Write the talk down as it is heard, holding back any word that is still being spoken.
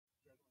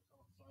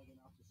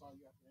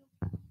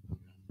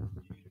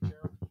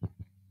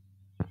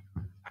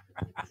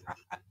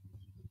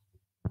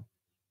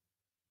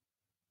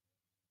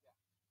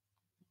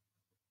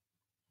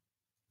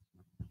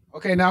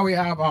Okay, now we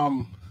have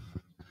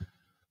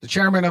the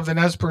chairman of the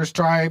Nez Perce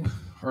tribe,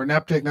 or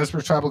NEPTIC, Nez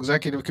Perce Tribal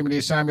Executive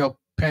Committee, Samuel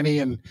Penny,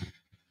 and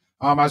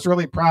I was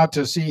really proud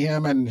to see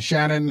him and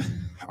Shannon,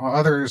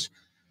 others,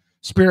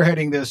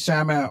 spearheading this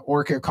Salmon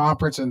Orchid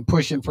Conference and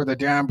pushing for the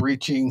dam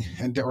breaching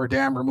and or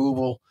dam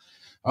removal.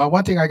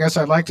 One thing I guess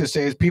I'd like to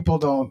say is people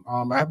don't,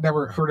 I've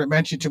never heard it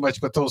mentioned too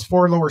much, but those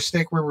 4 lower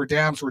Snake River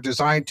dams were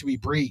designed to be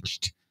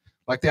breached.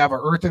 Like they have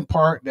an earthen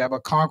part, they have a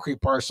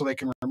concrete part, so they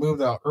can remove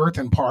the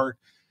earthen part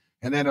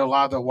and then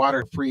allow the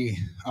water free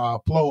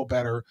flow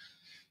better.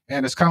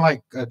 And it's kind of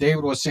like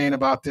David was saying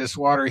about this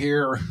water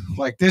here,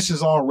 like this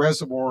is all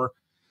reservoir.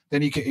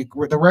 Then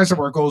the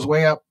reservoir goes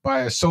way up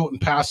by Asotin,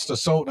 past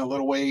Asotin a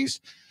little ways.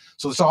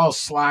 So it's all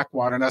slack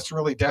water, and that's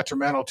really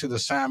detrimental to the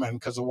salmon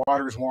because the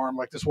water is warm.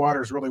 Like this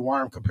water is really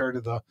warm compared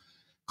to the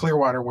clear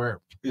water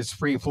where it's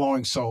free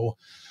flowing. So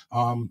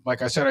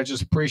like I said, I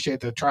just appreciate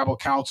the tribal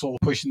council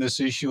pushing this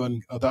issue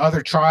and the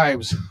other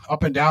tribes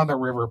up and down the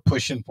river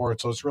pushing for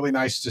it. So it's really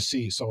nice to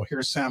see. So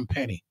here's Sam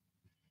Penny.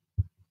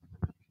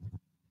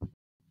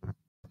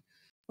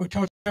 Well,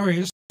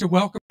 just to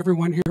welcome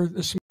everyone here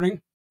this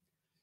morning.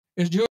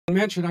 As Julian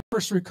mentioned, I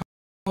first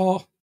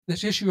recall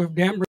this issue of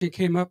dam breaching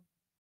came up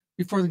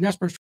before the Nez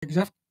Perce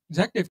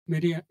Executive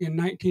Committee in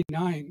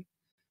 1909.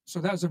 So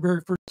that was the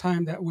very first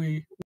time that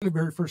one of the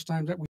very first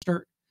times that we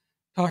start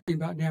talking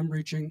about dam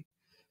breaching.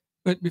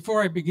 But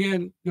before I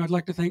begin, I'd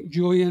like to thank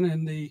Julian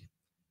and the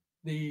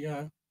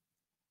Nimi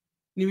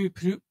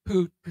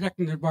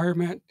Protecting the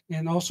Environment,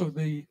 and also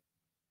the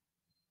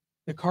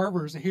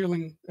carvers, the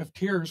Healing of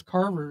Tears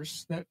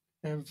carvers that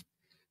have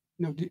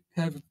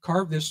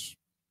carved this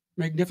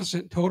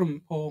magnificent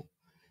totem pole.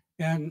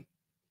 And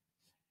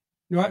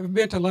I've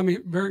been to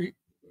Lummi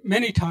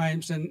many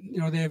times, and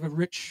they have a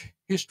rich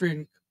history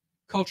and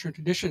culture and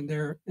tradition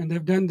there, and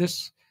they've done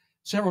this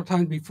several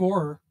times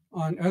before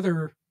on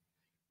other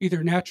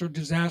either natural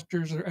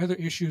disasters or other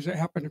issues that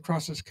happen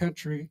across this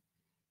country,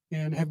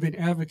 and have been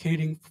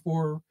advocating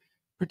for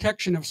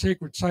protection of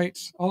sacred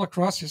sites all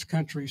across this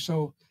country.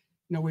 So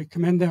we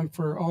commend them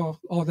for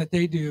all that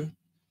they do.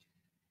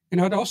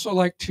 And I'd also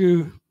like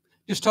to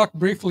just talk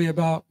briefly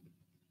about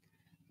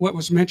what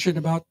was mentioned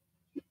about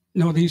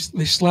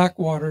these slack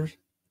waters.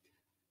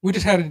 We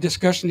just had a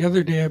discussion the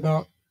other day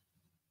about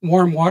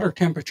warm water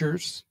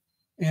temperatures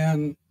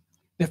and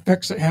the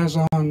effects it has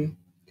on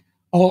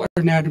all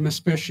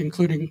anadromous fish,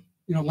 including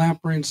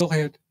lamprey and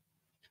steelhead.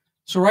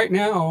 So right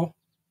now,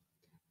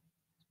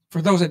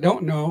 for those that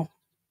don't know,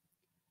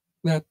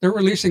 that they're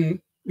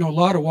releasing a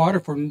lot of water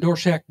from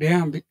Dorshak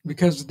Dam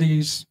because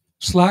these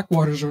slack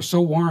waters are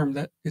so warm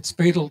that it's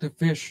fatal to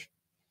fish.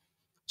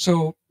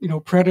 So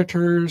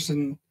predators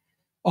and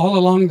all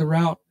along the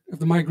route of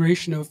the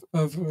migration of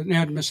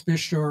anadromous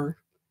fish are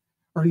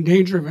in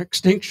danger of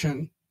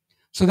extinction.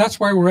 So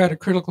that's why we're at a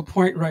critical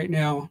point right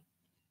now.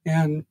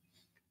 And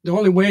the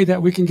only way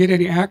that we can get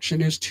any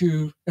action is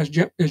to, as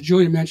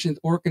Julia mentioned,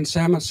 Orc and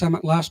Salmon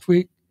Summit last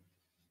week,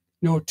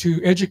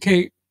 to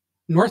educate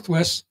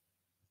Northwest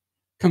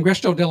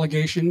congressional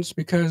delegations,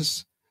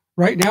 because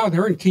right now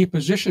they're in key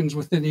positions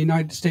within the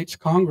United States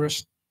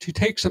Congress to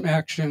take some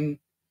action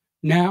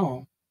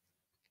now.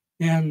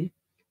 And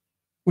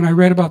when I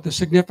read about the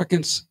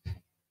significance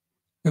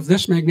of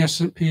this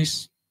magnificent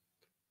piece,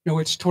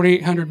 it's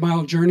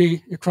 2,800-mile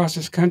journey across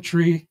this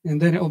country, and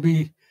then it will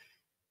be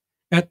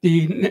at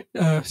the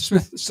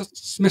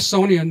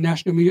Smithsonian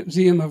National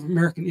Museum of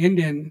American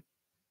Indian,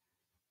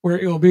 where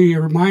it will be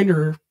a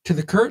reminder to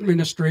the current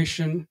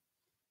administration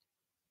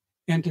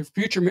and to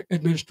future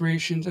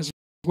administrations, as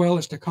well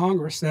as to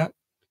Congress, that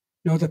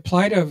the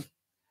plight of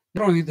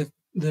not only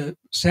the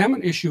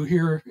salmon issue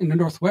here in the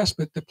Northwest,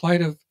 but the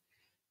plight of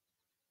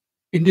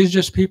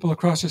indigenous people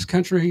across this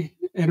country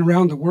and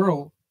around the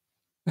world.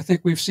 I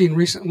think we've seen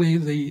recently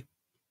the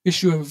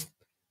issue of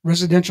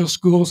residential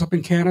schools up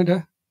in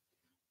Canada,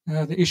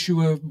 the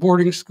issue of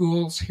boarding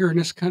schools here in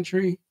this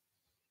country,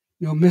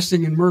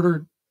 missing and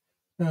murdered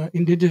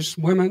indigenous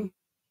women,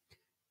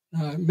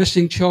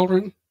 missing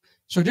children.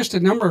 So just a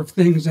number of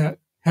things that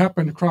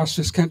happened across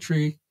this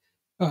country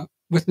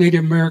with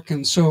Native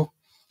Americans. So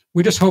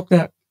we just hope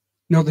that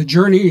the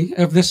journey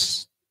of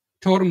this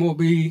totem will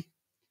be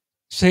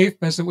safe,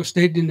 as it was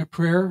stated in the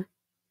prayer,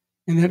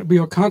 and that it'll be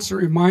a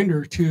constant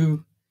reminder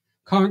to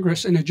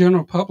Congress and the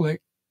general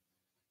public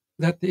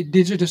that the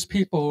indigenous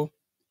people,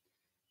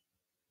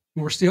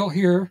 we're still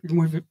here,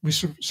 and we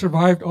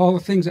survived all the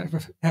things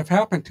that have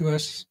happened to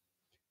us,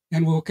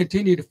 and we'll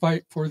continue to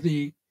fight for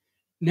the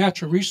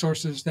natural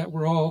resources that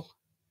we're all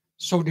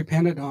so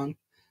dependent on.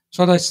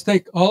 So I'd like to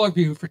thank all of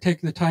you for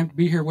taking the time to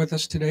be here with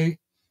us today.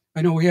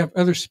 I know we have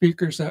other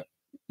speakers that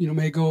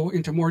may go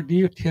into more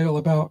detail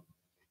about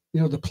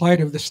the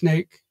plight of the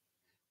snake,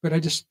 but I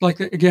just like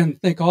to again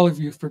thank all of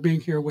you for being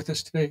here with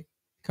us today.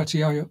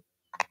 Katsiayo.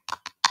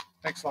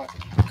 Thanks a lot.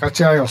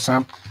 Katsiayo,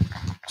 Sam.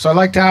 So I'd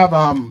like to have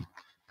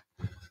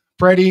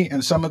Freddie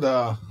and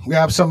we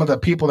have some of the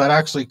people that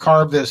actually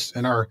carved this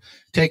and are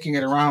taking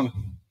it around.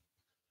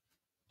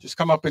 Just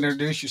come up and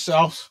introduce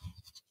yourselves.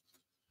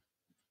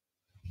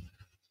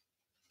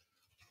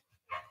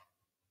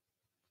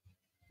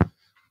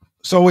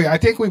 So I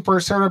think we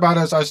first heard about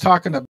it as I was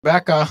talking to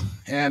Becca,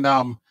 and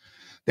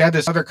they had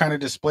this other kind of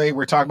display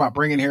we're talking about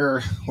bringing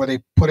here where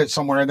they put it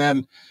somewhere. And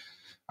then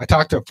I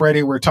talked to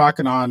Freddie. We're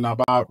talking on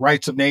about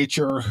rights of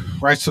nature,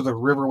 rights of the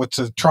river. What's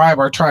the tribe?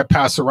 Our tribe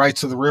passed the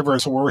rights of the river.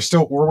 So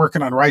we're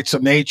working on rights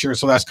of nature.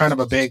 So that's kind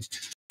of a big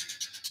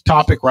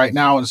topic right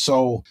now. And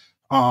so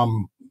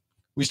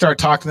we started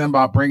talking to them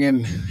about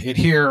bringing it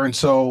here. And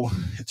so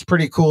it's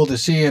pretty cool to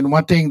see. And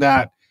one thing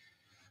that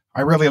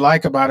I really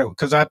like about it,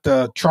 because at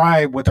the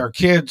tribe with our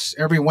kids,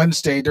 every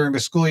Wednesday during the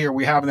school year,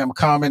 we have them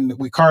come and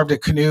we carved a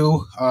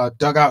canoe,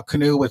 dugout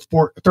canoe with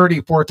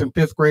 30, 4th, and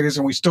 5th graders,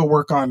 and we still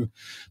work on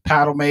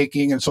paddle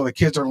making. And so the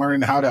kids are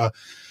learning how to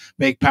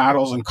make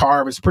paddles and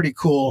carve. It's pretty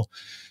cool.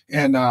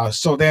 And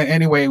so then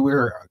anyway,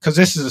 because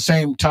this is the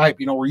same type,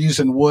 we're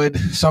using wood,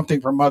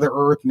 something from Mother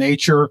Earth,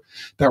 nature,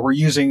 that we're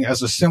using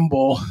as a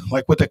symbol.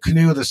 Like with the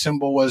canoe, the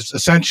symbol was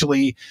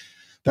essentially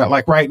that,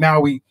 like right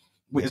now,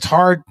 it's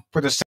hard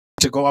for the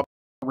to go up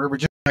the river,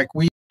 just like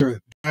we're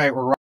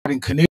riding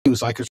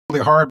canoes. Like it's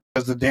really hard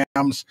because the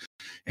dams,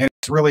 and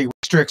it really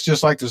restricts,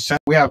 just like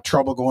we have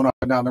trouble going up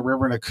and down the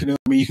river in a canoe.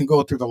 I mean, you can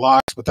go through the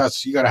locks, but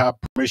you got to have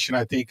permission,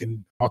 I think,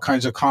 and all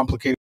kinds of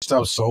complicated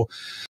stuff. So,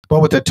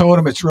 but with the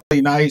totem, it's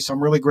really nice.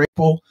 I'm really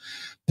grateful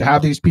to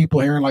have these people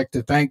here and like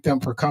to thank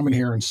them for coming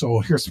here. And so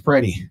here's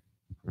Freddie.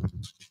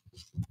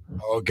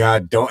 Oh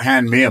God, don't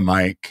hand me a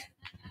mic.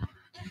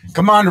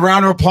 Come on, a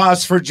round of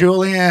applause for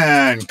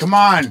Julian. Come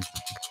on.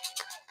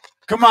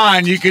 Come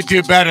on, you could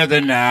do better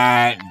than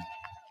that. It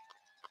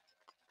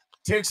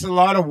takes a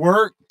lot of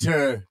work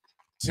to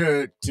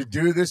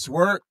do this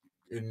work,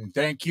 and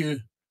thank you,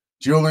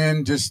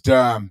 Julian. Just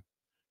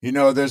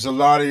there's a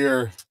lot of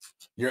your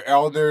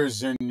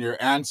elders and your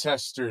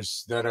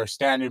ancestors that are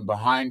standing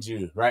behind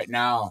you right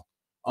now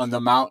on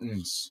the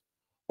mountains,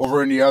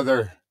 over in the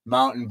other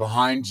mountain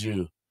behind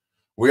you.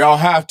 We all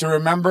have to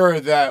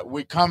remember that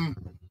we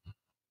come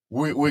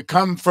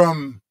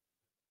from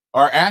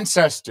our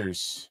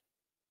ancestors.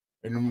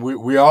 And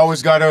we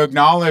always got to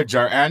acknowledge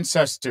our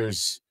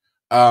ancestors.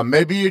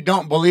 Maybe you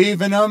don't believe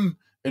in them,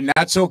 and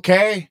that's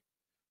okay.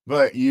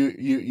 But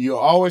you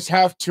always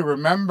have to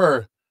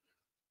remember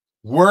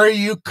where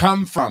you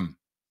come from.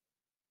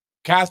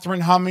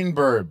 Catherine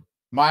Hummingbird,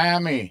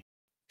 Miami,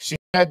 she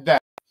said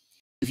that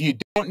if you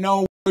don't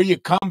know where you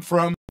come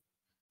from,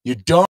 you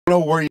don't know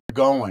where you're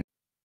going.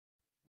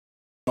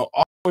 So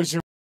always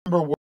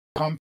remember where you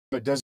come from.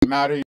 It doesn't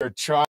matter your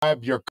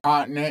tribe, your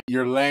continent,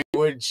 your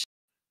language,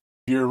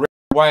 your red,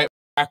 white,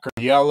 black,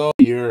 or yellow.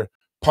 You're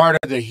part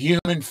of the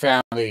human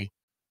family.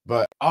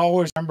 But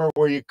always remember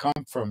where you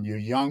come from, you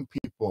young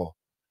people.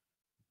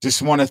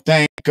 Just want to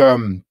thank, I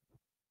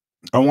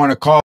want to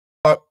call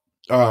up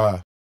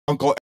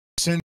Uncle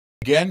Emerson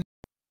again.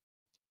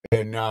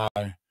 And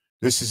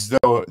this is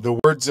the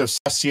words of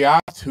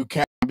Sasiath, who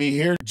can't be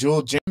here,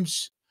 Jewel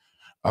James.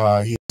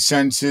 He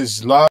sends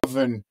his love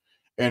and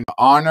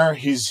honor.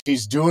 He's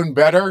doing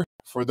better.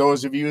 For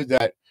those of you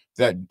that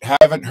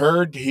haven't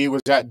heard, he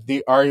was at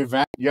our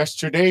event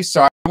yesterday.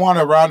 So I want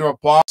a round of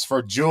applause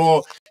for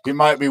Jewel. He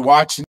might be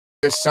watching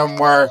this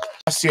somewhere.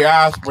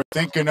 Sasiath, we're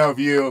thinking of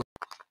you.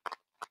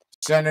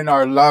 Sending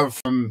our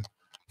love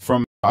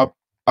from up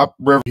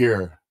river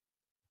here.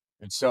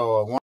 And so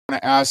I want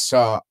to ask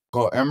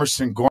Uncle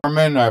Emerson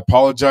Gorman. I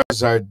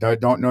apologize. I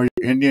don't know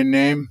your Indian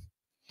name.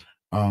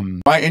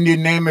 My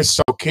Indian name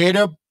is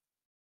Sokeda.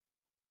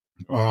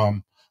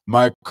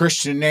 My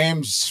Christian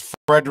name's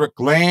Frederick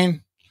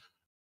Lane.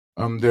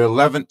 I'm the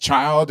 11th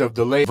child of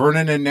the late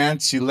Vernon and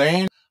Nancy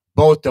Lane,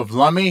 both of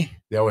Lummi.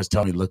 They always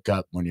tell me, look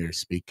up when you're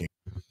speaking.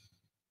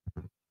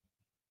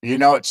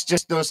 It's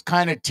just those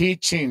kind of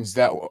teachings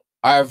that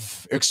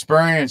I've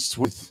experienced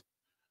with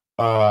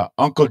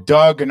Uncle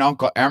Doug and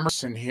Uncle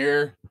Emerson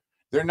here.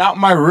 They're not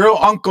my real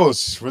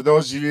uncles, for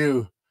those of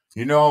you.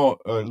 A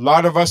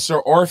lot of us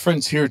are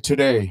orphans here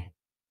today.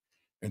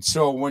 And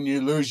so when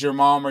you lose your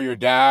mom or your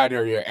dad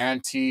or your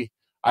auntie,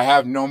 I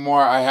have no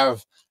more. I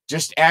have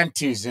just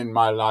aunties in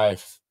my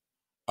life.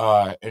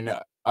 And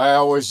I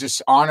always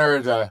just honor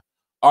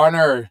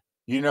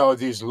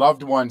these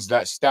loved ones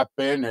that step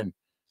in and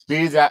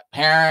be that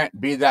parent,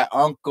 be that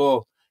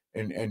uncle.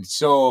 And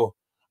so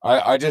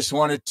I just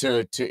wanted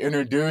to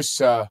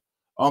introduce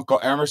Uncle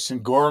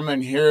Emerson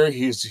Gorman here.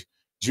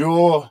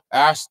 Jewel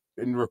asked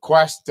and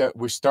request that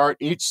we start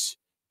each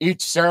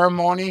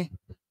ceremony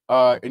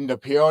in the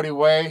peyote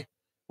way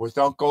with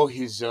Uncle.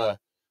 He's a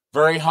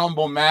very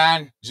humble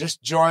man,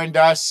 just joined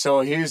us.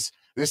 So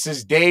this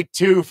is day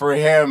 2 for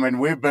him,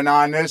 and we've been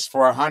on this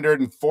for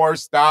 104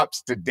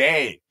 stops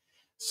today.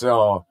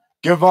 So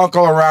give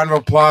Uncle a round of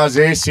applause,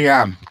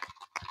 ACM.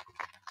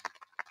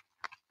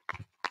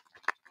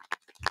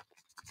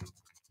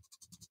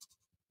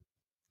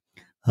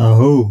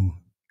 Aho,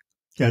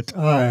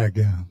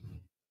 Gatag.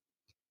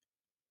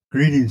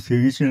 Greetings to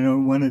each and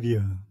every one of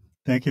you.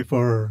 Thank you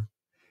for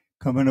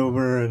coming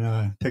over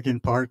and taking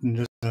part in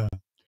this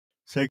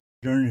sacred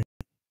journey.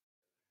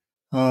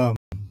 Um,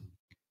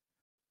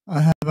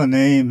 I have a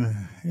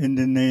name,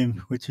 Indian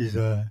name, which is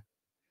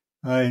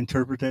I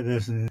interpret it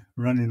as a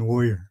running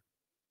warrior,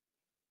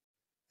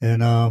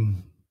 and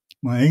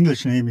my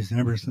English name is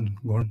Emerson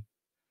Gordon,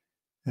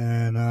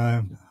 and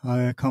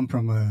I come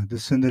from a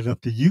descendant of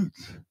the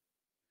Utes,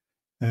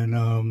 and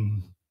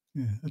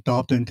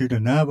adopted into the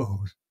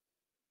Navajos.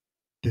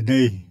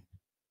 Dene.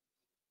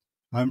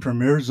 I'm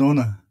from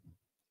Arizona.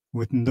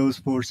 Within those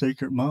 4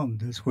 sacred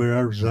mountains, that's where I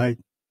reside.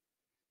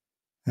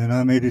 And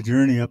I made a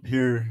journey up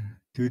here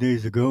 2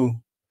 days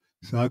ago,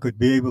 so I could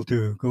be able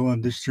to go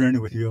on this journey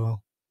with you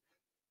all,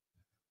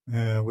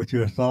 with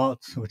your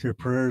thoughts, with your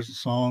prayers and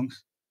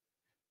songs.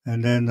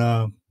 And then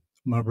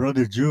my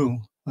brother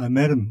Jewel, I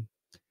met him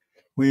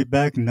way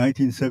back in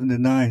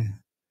 1979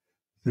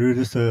 through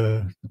this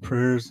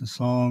prayers and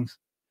songs,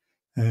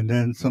 and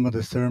then some of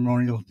the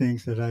ceremonial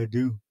things that I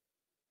do.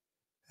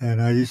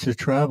 And I used to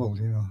travel,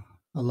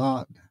 a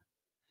lot.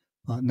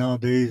 But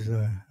nowadays,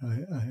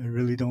 I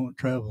really don't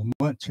travel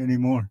much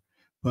anymore.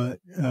 But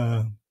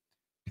to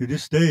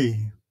this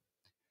day,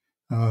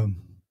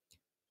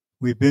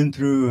 we've been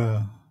through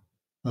a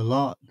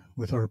lot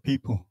with our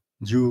people,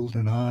 Jules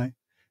and I.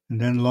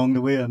 And then along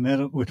the way, I met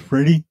up with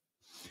Freddie.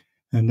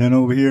 And then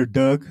over here,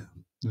 Doug,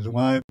 his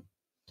wife.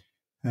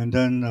 And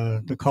then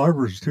the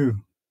Carvers,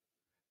 too.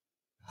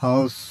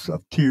 House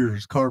of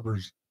Tears,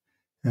 Carvers.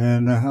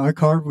 And I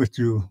carve with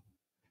you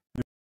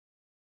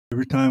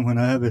every time when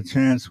I have a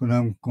chance, when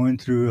I'm going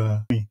through,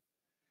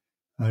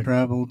 I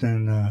traveled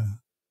and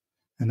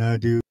I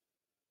do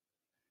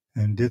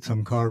and did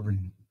some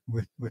carving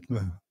with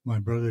my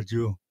brother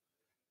Jewel.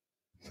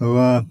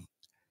 So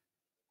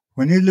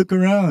when you look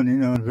around,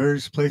 in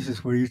various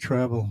places where you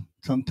travel,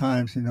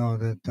 sometimes,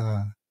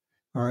 that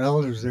our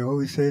elders, they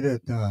always say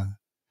that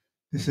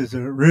this is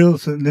a real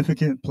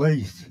significant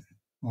place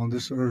on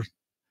this earth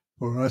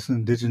for us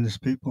indigenous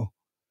people.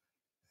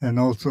 And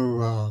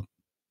also,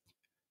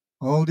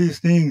 all these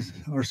things,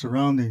 our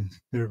surroundings,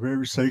 they're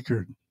very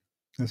sacred.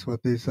 That's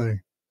what they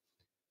say.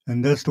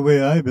 And that's the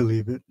way I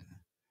believe it.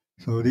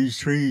 So these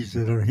trees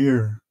that are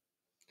here,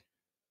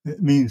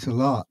 it means a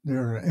lot.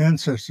 They're our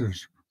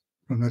ancestors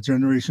from the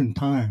generation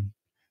time.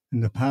 In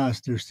the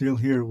past, they're still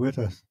here with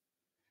us.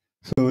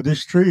 So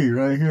this tree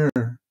right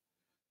here,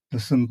 the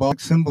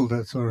symbolic symbol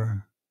that's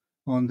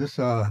on this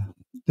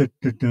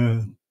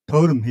the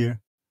totem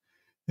here,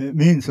 it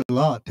means a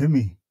lot to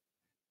me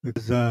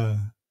because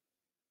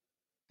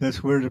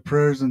that's where the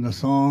prayers and the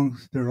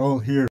songs, they're all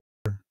here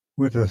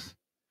with us.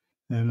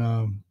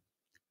 And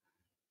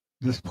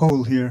this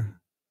pole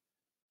here,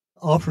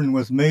 offering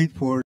was made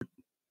for it,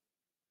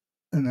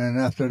 and then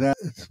after that,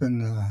 it's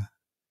been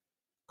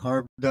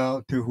carved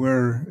out to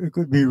where it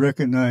could be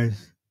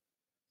recognized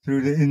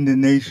through the Indian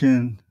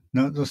nation,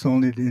 not just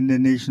only the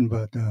Indian nation,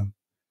 but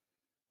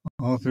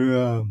all through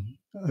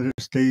other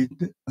state,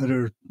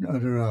 other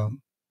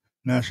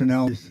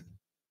nationalities.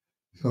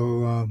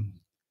 So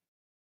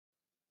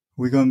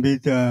we're going to be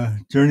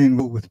journeying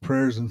with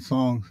prayers and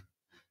songs.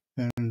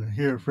 And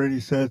here, Freddie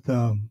said,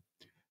 I'm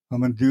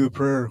going to do a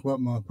prayer, what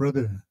my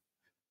brother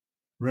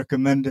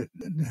recommended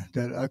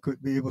that I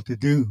could be able to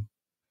do,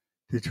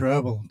 to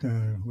travel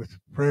with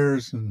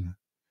prayers. And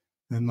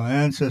my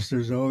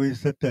ancestors always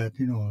said that,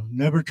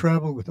 never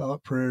travel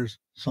without prayers,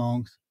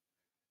 songs.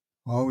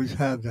 Always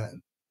have that.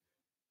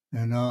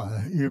 And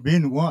you're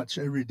being watched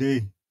every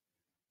day,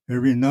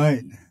 every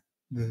night.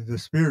 The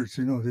spirits,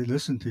 they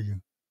listen to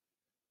you.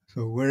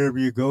 So wherever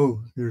you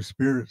go, there's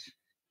spirits.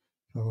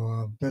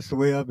 So that's the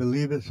way I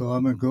believe it. So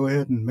I'm going to go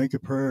ahead and make a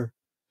prayer.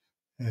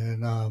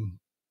 And I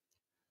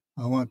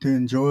want to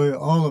enjoy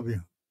all of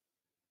you,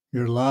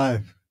 your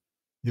life,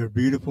 your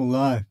beautiful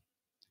life.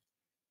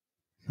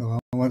 So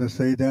I want to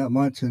say that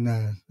much. And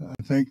I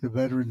thank the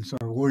veterans,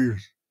 our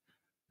warriors.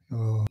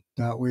 So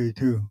that way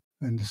too.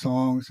 And the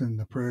songs and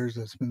the prayers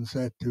that's been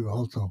said too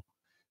also.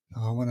 So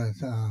I want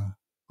to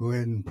go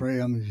ahead and pray.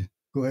 I'm going to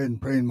go ahead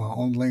and pray in my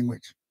own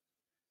language.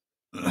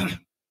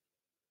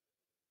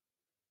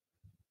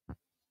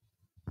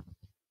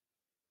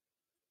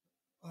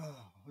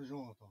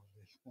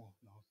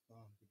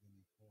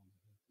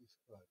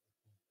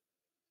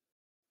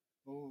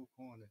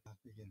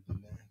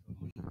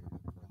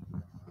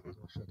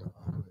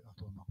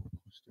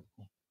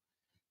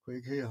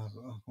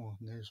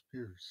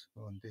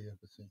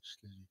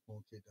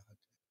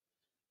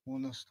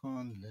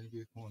 Onastan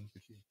lengi kon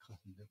biki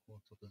kahinde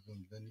kon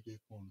tokazun lengi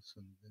kon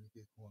sun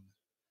lengi kon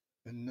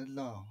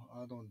benella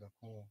adon da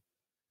kon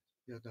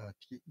yada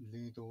ti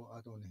lido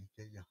adon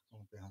ke ya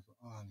kon be haso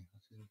ani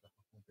hasin da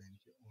kon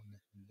benji on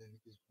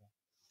lengi kon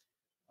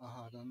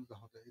ahadan da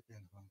hada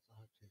iben han sa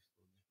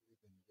testo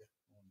iben ya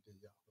on de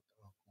ya hota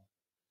kon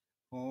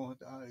kon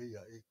da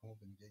ya e kon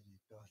benji yi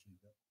da sin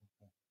da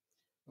kon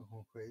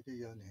kon kwe de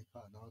ya ne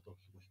ka na do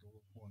su do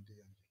kon de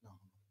ya na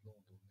lo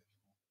do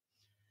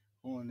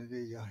on the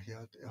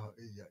Yahya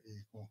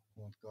con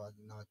God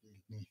not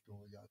ni to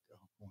Yat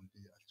on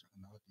the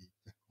Achanati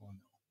on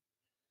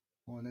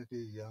on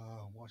the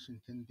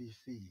Washington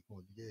D.C.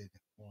 or the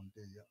on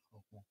the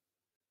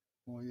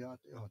on ya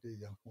the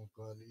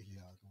Kali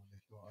ya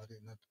the Arena or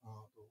it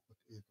on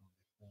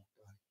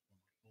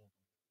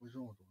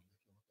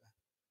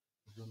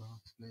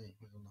the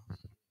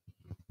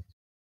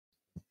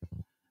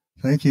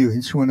Thank you,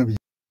 each one of you.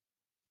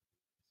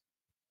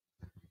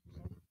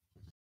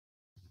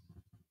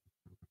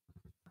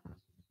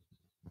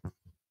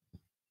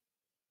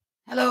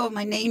 Hello,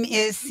 my name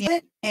is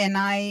Siet, and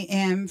I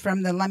am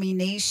from the Lummi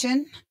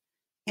Nation,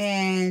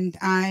 and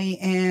I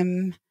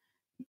am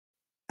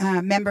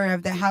a member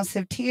of the House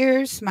of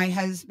Tears. My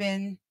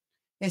husband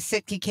is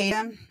Sitka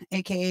Kadam,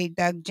 aka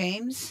Doug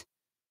James,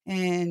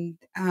 and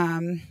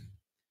I'm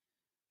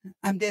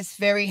just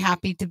very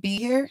happy to be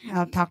here.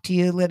 I'll talk to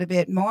you a little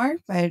bit more,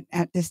 but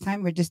at this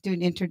time we're just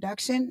doing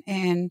introduction,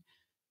 and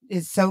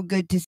it's so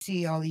good to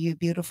see all of you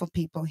beautiful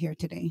people here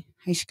today.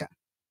 Haishka.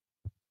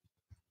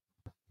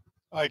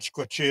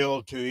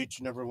 Aichquachil to each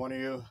and every one of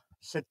you.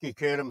 Sitki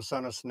Kadam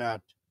son of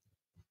Snat.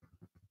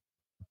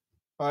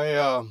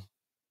 I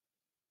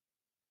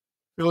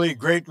really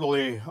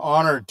gratefully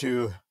honored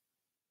to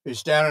be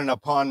standing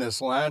upon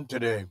this land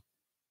today.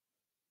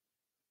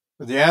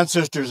 For the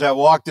ancestors that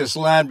walked this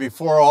land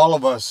before all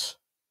of us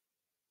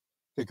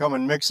to come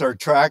and mix our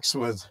tracks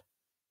with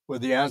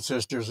the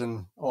ancestors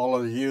and all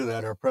of you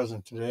that are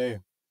present today.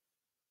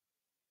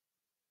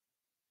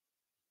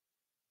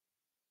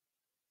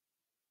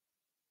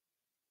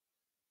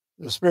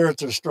 The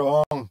spirits are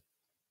strong.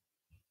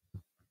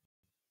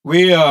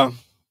 We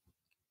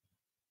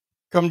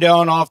come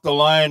down off the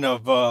line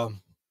of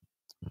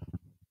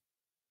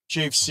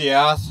Chief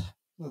Siath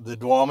of the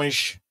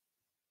Duwamish.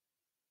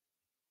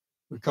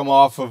 We come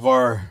off of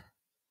our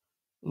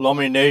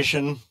Lummi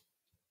Nation.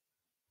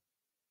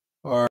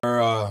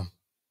 My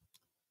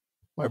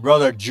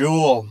brother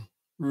Jewel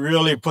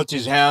really puts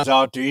his hands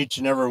out to each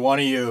and every one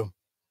of you.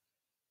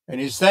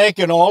 And he's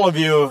thanking all of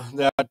you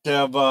that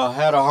have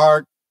had a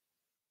heart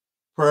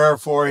prayer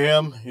for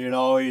him. You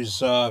know,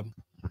 he's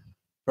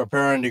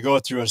preparing to go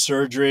through a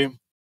surgery.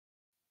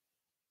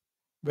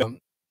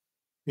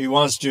 He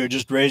wants to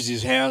just raise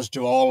his hands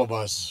to all of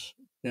us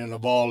and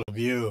of all of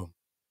you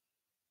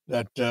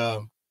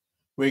that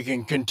we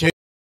can continue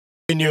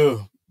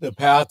the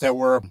path that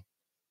we're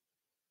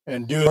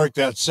and do the work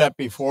that's set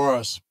before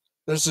us.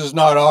 This is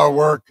not our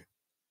work.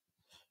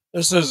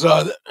 This is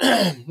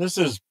this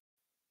is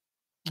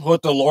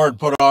what the Lord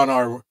put on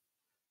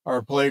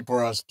our plate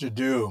for us to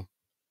do.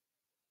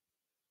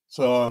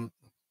 So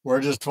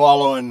we're just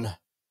following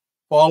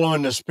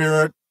the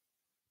Spirit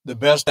the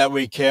best that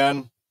we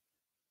can.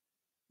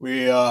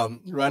 We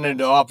run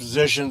into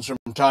oppositions from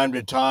time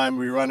to time.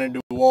 We run into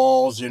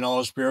walls, you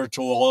know,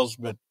 spiritual walls,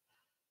 but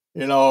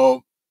you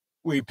know,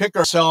 we pick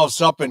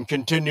ourselves up and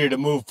continue to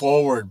move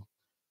forward.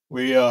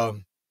 We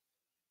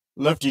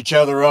lift each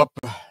other up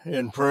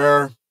in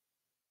prayer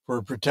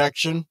for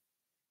protection.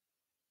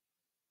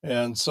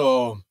 And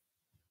so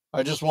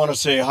I just want to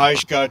say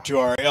Haishka to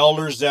our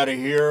elders that are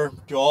here,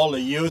 to all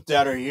the youth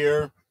that are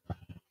here.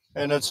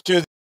 And it's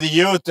to the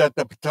youth that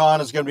the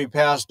baton is going to be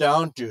passed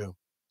down to.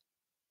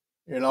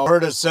 You know, I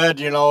heard it said,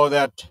 you know,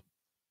 that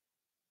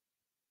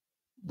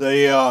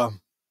the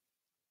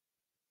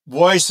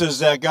voices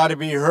that got to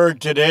be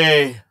heard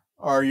today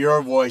are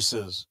your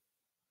voices.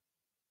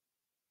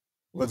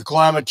 With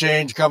climate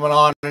change coming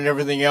on and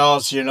everything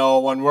else, you know,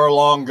 when we're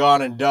long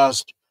gone in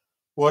dust,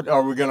 what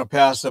are we going to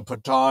pass the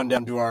baton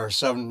down to our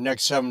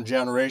next seven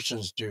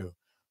generations to?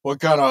 What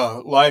kind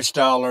of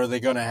lifestyle are they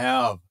going to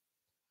have?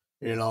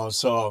 You know,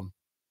 so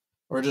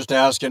we're just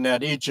asking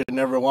that each and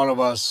every one of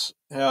us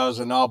has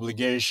an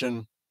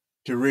obligation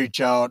to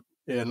reach out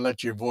and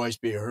let your voice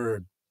be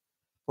heard.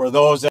 For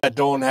those that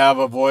don't have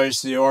a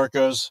voice, the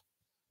orcas,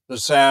 the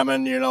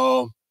salmon, you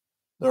know,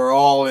 they're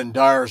all in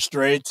dire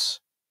straits.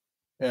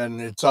 And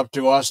it's up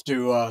to us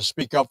to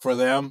speak up for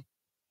them.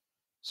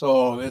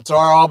 So it's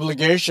our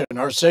obligation,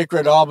 our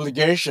sacred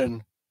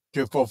obligation,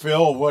 to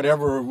fulfill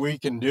whatever we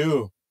can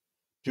do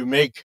to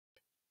make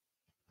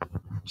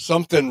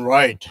something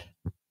right.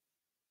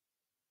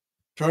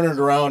 Turn it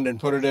around and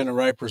put it in the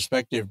right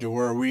perspective to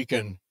where we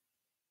can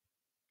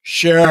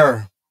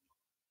share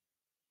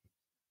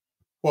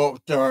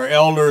what our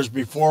elders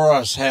before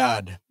us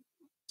had,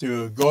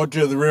 to go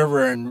to the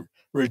river and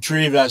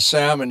retrieve that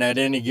salmon at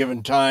any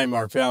given time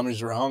our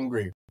families are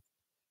hungry.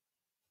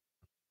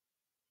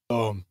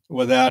 So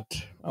with that,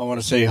 I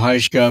want to say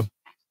Haishka.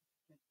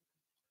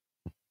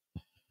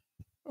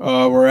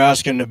 We're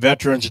asking the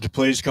veterans to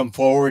please come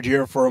forward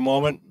here for a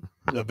moment.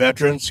 The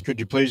veterans, could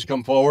you please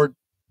come forward?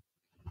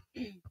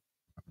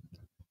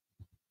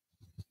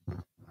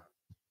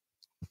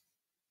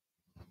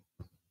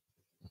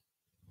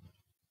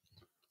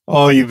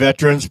 Oh, you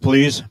veterans,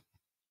 please.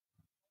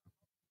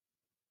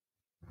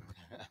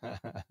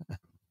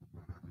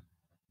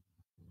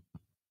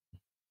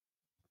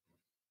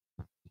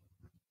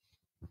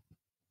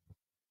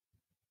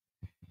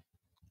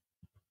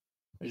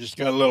 I just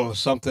got a little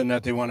something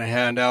that they want to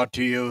hand out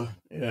to you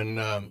and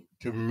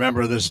to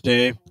remember this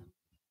day.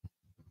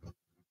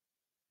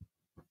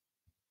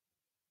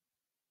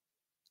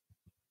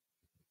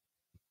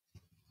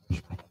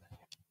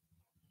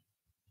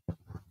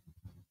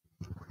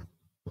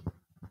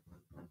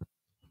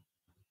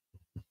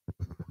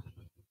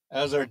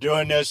 As they're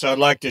doing this, I'd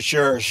like to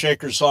share a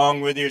Shaker song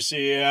with you,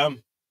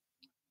 CM.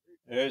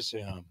 There's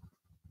CM.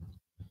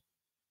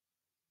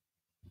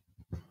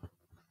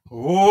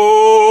 Oh,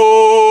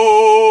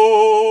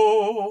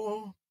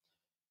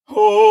 oh,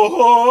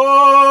 oh, oh,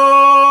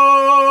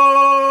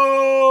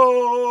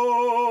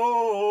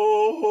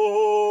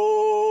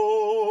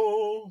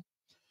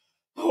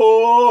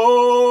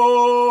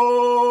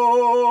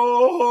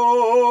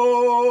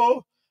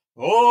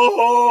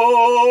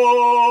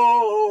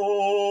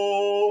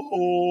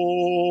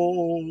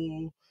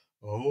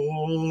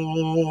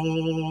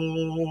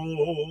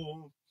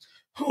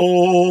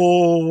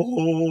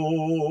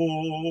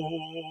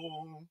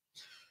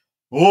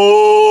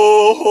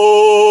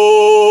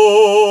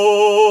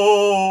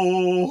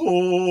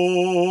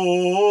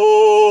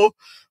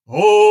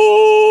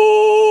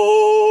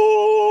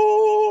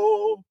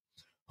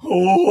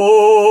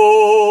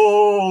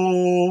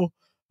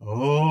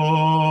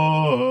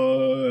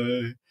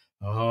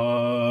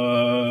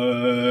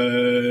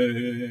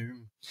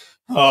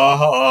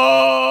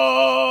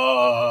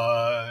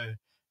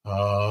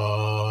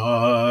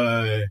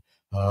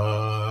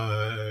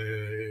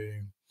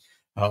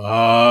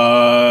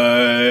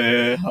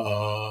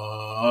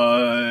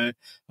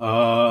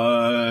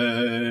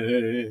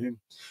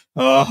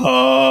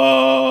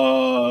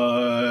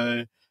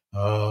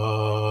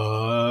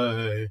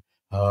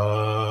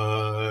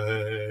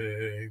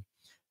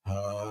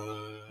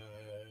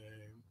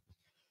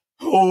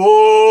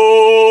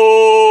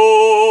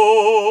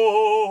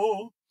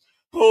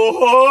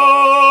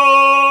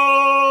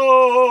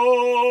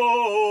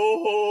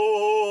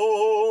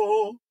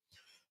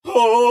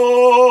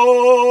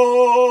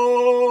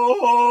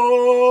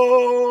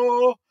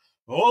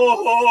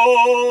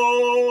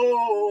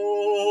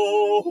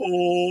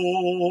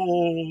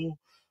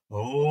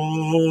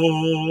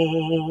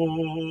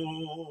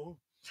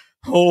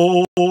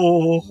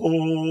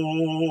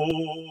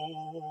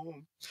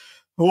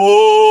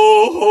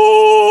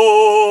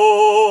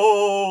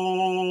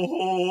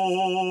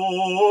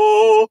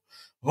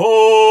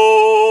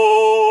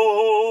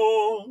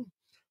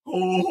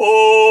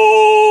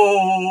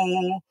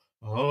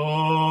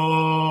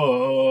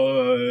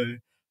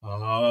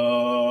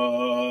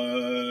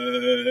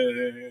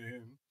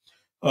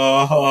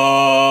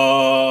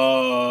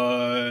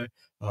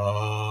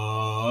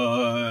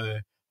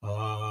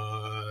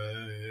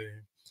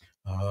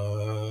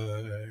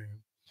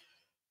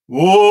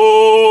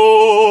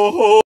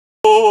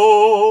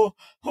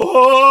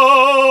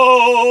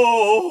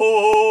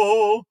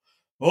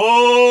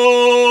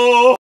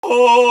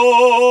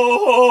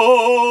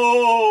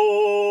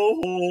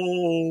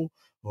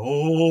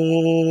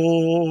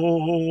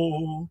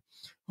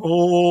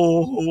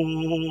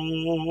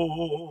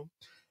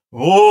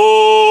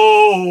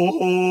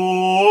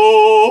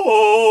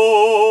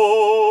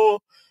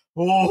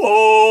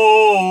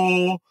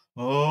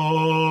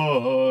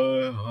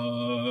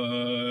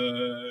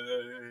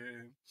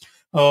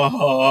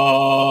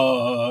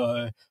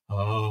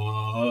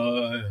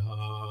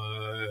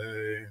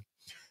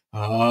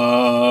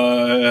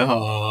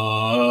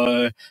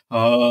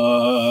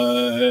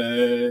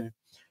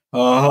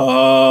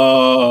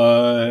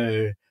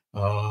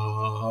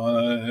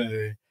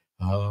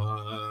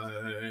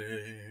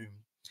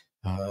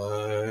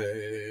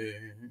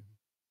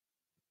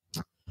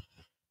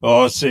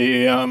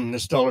 CM,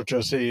 nostalgia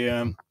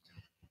CM.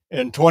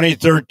 In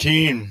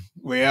 2013,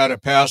 we had a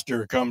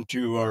pastor come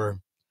to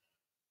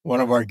one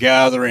of our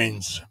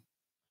gatherings.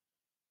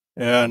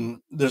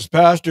 And this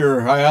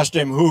pastor, I asked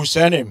him who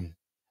sent him.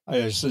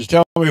 I said,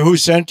 tell me who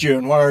sent you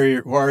and why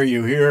are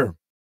you here?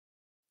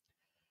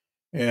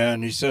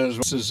 And he says,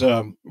 this is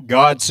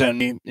God sent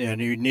me, and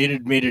he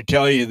needed me to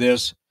tell you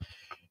this.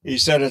 He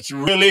said, it's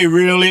really,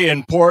 really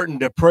important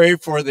to pray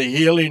for the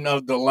healing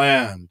of the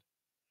land.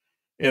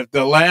 If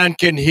the land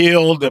can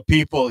heal, the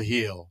people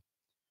heal.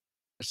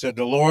 I said,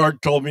 the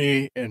Lord told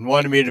me and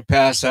wanted me to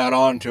pass that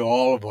on to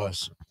all of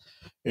us.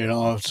 You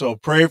know, so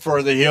pray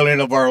for the healing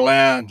of our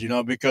land, you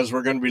know, because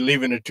we're going to be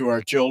leaving it to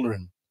our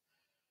children.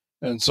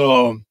 And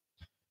so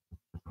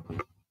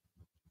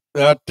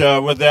that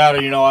with that,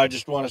 you know, I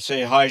just want to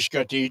say hi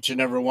to each and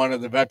every one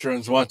of the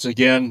veterans once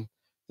again,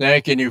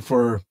 thanking you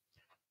for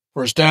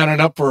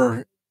standing up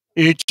for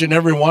each and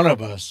every one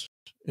of us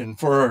and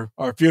for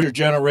our future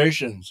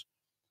generations.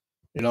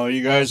 You know,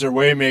 you guys are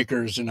way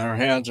makers and our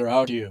hands are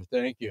out to you.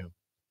 Thank you.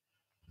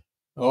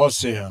 Oh,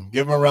 CM.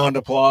 Give him a round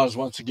of applause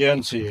once again,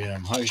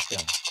 CM. Hi,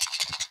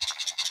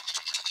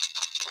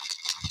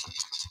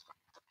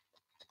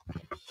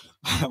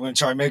 I'm going to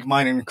try to make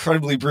mine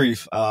incredibly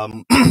brief.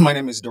 My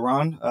name is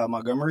Duran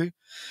Montgomery.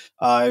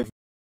 I've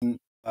been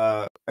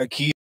a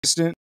key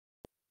assistant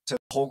to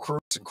the whole crew.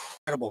 It's an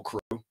incredible crew.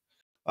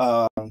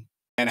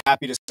 And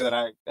happy to say that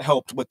I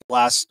helped with the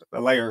last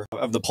layer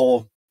of the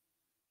pole.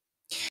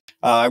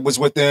 I was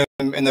with them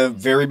in the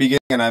very beginning,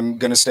 and I'm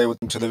going to stay with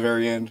them to the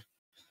very end.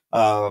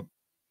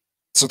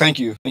 So thank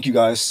you. Thank you,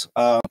 guys.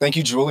 Thank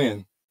you,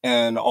 Julian,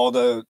 and all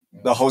the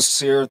hosts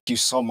here. Thank you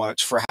so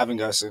much for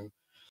having us, and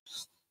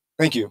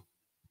thank you.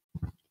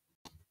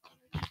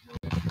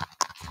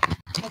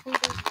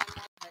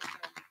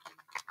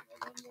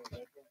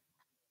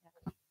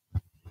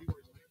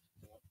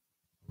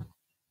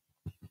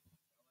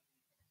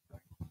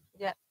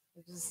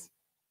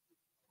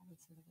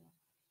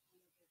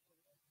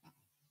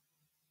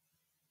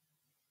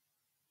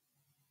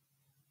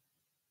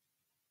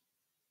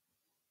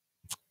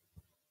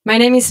 My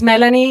name is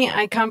Melanie.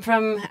 I come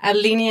from a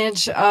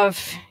lineage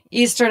of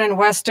Eastern and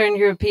Western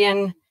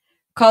European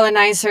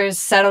colonizers,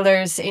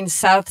 settlers in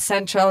South,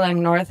 Central,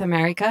 and North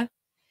America.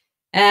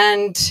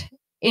 And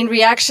in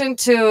reaction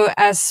to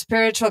a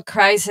spiritual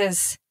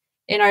crisis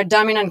in our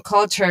dominant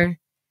culture,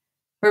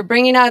 we're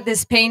bringing out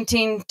this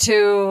painting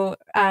to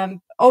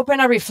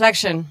open a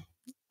reflection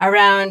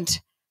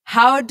around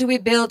how do we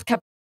build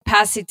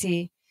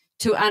capacity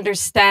to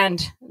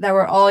understand that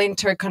we're all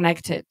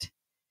interconnected.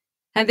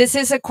 And this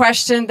is a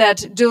question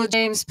that Jewel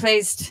James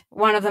placed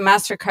one of the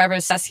master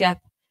carvers, Sasyat,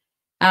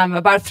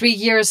 about 3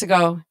 years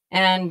ago,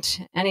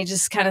 and it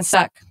just kind of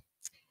stuck.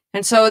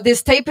 And so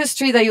this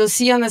tapestry that you'll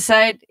see on the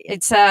side,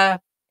 it's a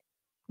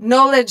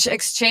knowledge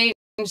exchange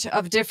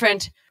of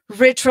different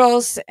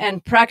rituals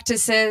and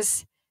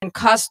practices and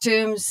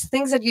costumes,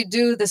 things that you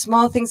do, the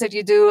small things that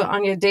you do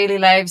on your daily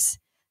lives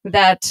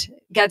that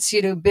gets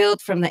you to build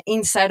from the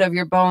inside of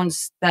your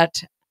bones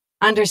that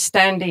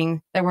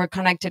understanding that we're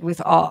connected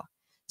with all.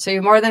 So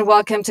you're more than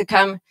welcome to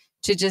come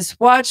to just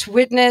watch,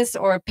 witness,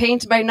 or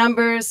paint by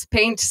numbers,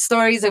 paint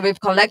stories that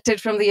we've collected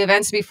from the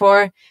events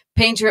before,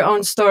 paint your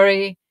own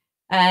story,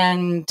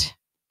 and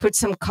put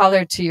some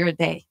color to your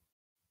day.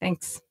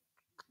 Thanks.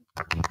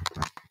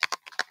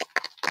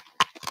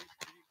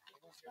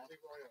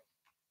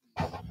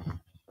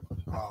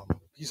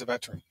 He's a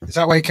veteran. Is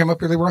that why he came up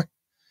here, Leroy?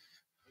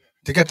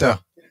 To get the...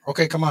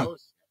 Okay, come on.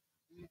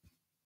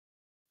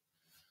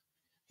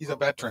 He's a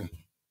veteran.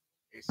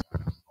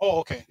 Oh,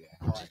 okay.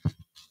 All right.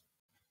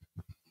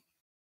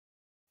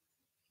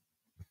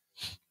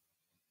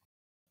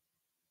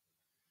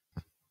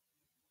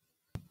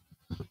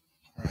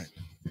 All right.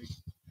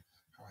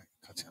 All right.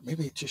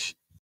 Maybe just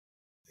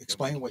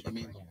explain what you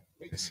mean.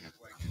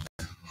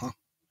 Huh?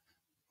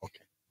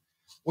 Okay.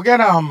 We got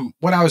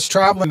when I was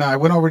traveling, I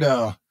went over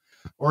to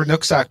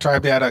Nooksack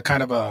tribe. They had a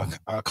kind of a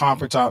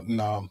conference out in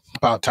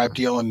about type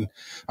deal, and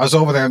I was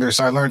over there, and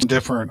so I learned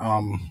different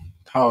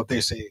how they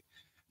say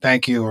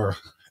thank you, or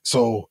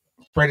so.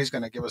 Freddie's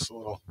going to give us a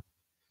little.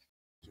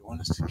 Do you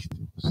want us to?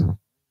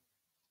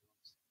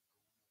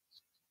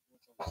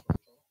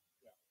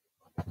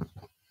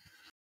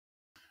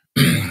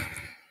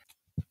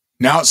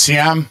 Now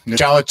Siam,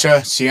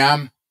 Nchalacha,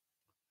 Siam,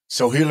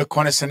 Sohila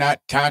Quanasanat,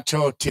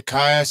 Tacho,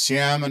 Tikaya,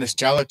 Siam, and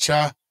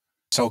Nchalacha,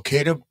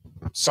 Salkadab,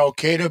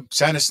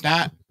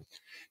 Sanasnat.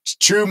 It's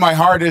true, my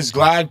heart is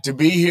glad to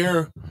be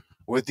here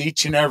with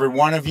each and every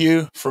one of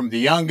you, from the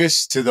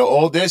youngest to the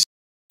oldest.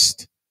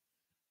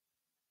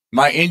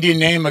 My Indian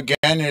name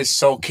again is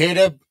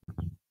Salkadab.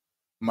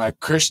 My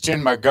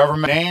Christian, my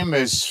government name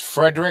is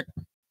Frederick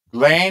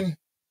Lane.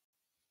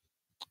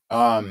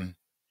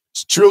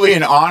 It's truly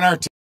an honor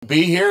to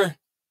be here.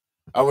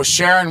 I was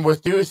sharing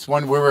with youth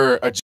when we were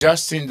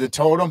adjusting the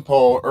totem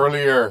pole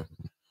earlier.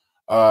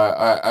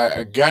 I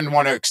again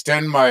want to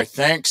extend my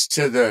thanks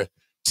to the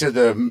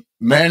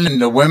men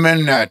and the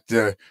women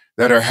that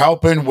are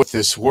helping with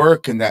this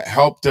work and that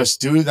helped us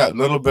do that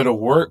little bit of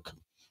work.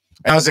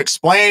 And I was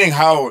explaining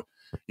how,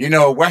 you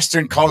know,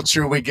 Western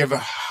culture, we give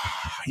the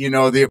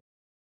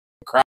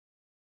crowd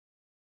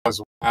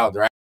was wild,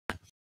 right?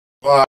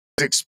 Well, I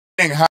was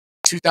explaining how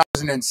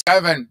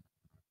 2007,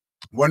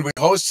 when we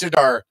hosted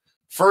our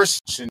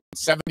first in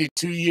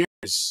 72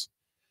 years,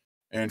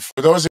 and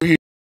for those of you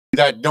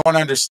that don't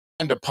understand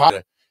the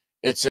pot,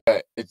 it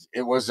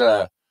was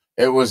a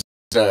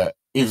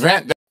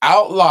event that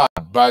outlawed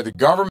by the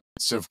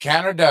governments of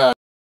Canada,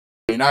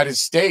 the United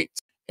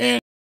States, and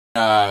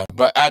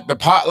but at the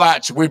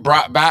potlatch we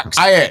brought back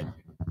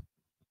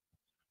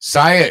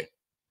Sayat.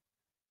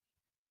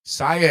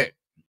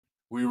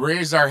 We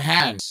raised our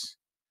hands,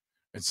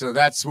 and so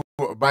that's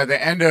by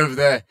the end of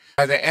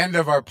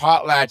our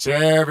potlatch,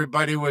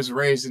 everybody was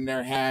raising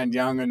their hand,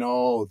 young and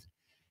old,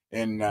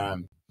 and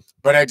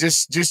but I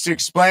just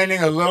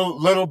explaining a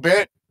little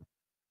bit.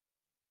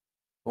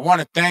 I want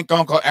to thank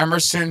Uncle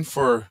Emerson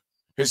for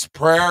his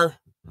prayer.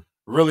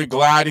 Really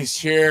glad he's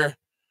here.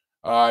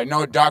 I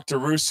know Dr.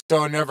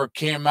 Russo never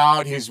came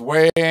out. He's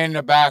way in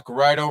the back,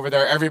 right over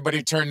there.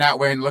 Everybody turn that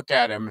way and look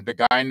at him. The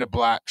guy in the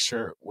black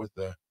shirt with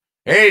the...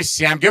 Hey,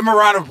 Sam, give him a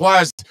round of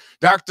applause.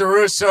 Dr.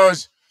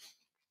 Russo's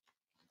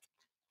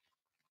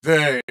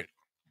Bellingham,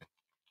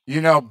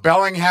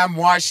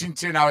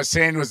 Washington, I was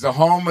saying, was the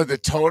home of the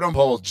totem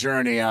pole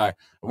journey. I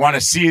want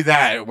to see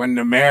that I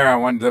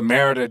wanted the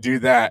mayor to do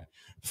that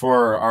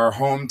for our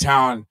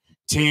hometown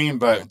team,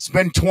 but it's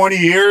been 20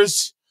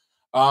 years.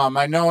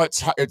 I know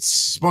it's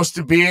supposed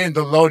to be in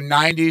the low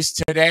 90s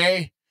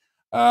today.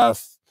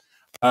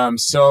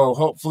 So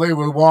hopefully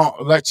we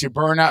won't let you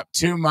burn up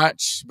too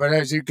much. But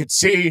as you could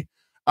see,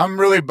 I'm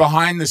really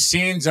behind the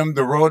scenes. I'm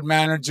the road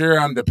manager.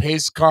 I'm the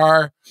pace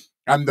car.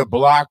 I'm the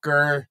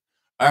blocker.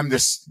 I'm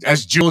this,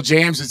 as Jewel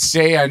James would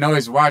say, I know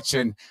he's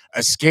watching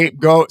a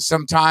scapegoat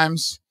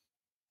sometimes.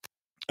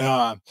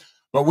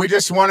 But we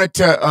just wanted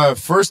to,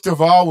 first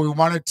of all, we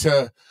wanted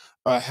to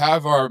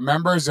have our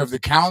members of the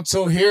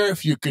council here.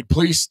 If you could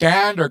please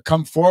stand or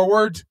come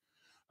forward.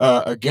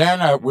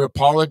 Again, we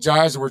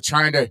apologize. We're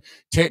trying to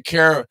take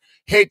care.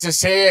 Hate to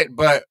say it,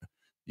 but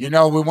you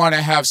know, we want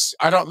to have.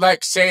 I don't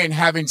like saying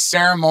having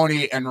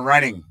ceremony and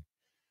running,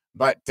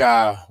 but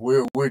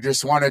we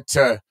just wanted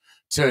to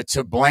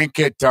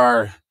blanket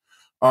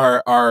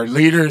our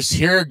leaders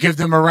here. Give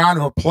them a round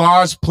of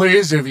applause,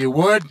 please, if you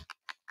would.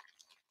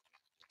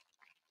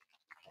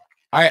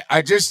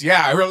 I just,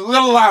 yeah, a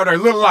little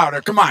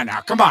louder. Come on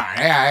now, come on.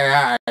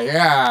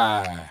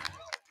 Yeah.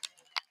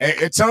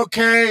 It's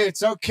okay.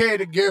 It's okay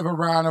to give a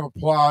round of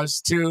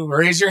applause too.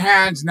 Raise your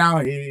hands now.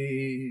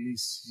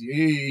 Yes.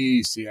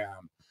 Yeah.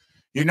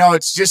 You know,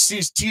 it's just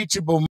these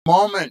teachable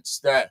moments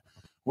that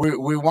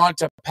we want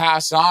to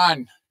pass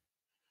on,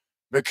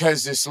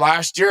 because this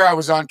last year I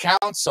was on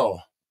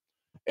council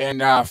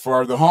and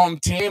for the home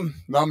team,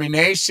 Lummi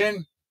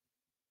Nation.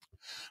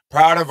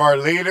 Proud of our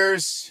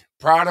leaders,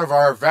 proud of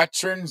our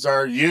veterans,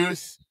 our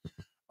youth,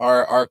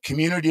 our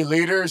community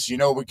leaders. You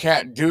know, we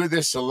can't do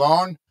this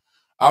alone.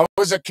 I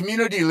was a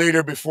community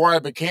leader before I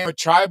became a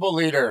tribal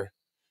leader.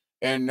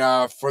 And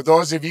for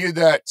those of you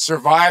that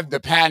survived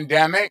the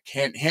pandemic,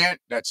 hint, hint,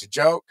 that's a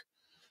joke.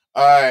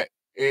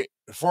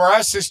 For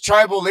us as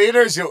tribal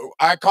leaders,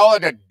 I call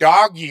it a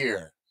dog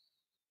year.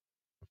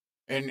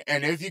 And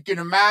if you can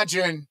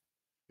imagine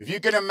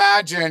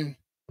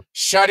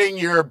shutting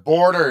your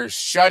borders,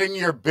 shutting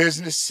your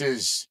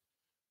businesses,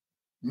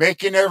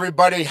 making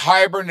everybody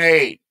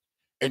hibernate,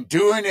 and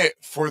doing it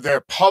for their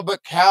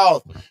public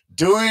health,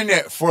 doing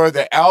it for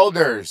the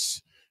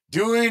elders,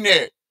 doing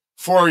it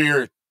for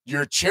your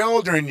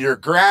children, your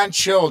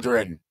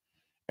grandchildren,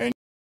 and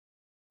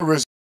the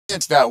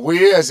resilience that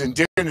we as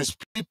Indigenous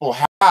people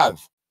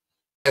have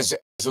as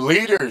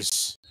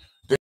leaders,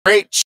 the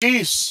great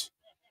chiefs,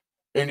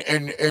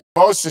 and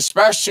most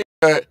especially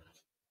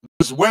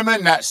those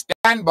women that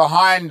stand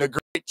behind the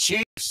great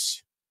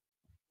chiefs.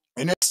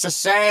 And it's the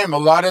same, a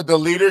lot of the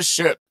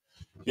leadership,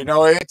 you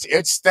know,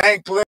 it's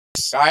thankless.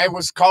 I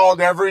was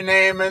called every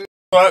name in the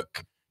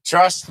book.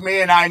 Trust me,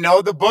 and I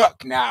know the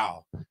book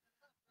now.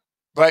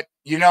 But,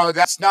 you know,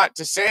 that's not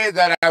to say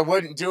that I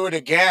wouldn't do it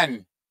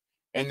again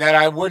and that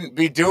I wouldn't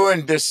be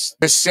doing this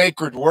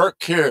sacred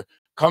work here,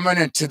 coming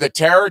into the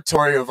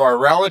territory of our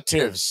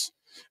relatives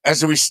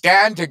as we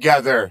stand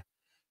together,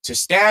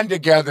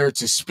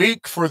 to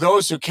speak for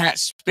those who can't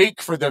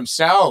speak for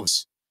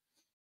themselves.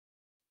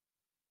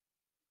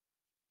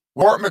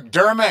 Fort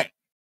McDermott,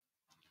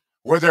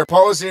 where they're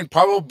posing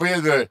probably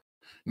the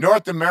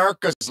North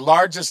America's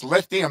largest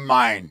lithium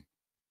mine,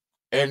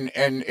 and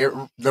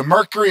the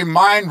mercury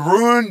mine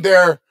ruined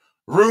their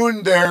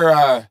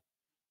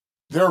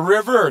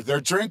river,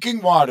 their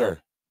drinking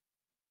water.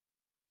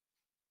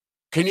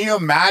 Can you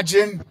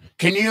imagine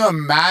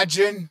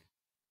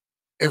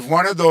if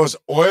one of those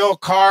oil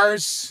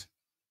cars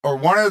or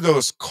one of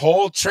those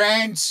coal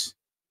trains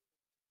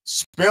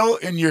spill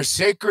in your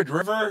sacred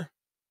river?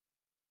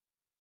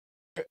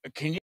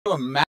 Can you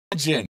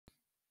imagine?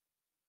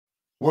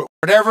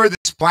 Whatever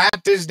this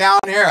plant is down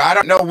here, I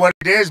don't know what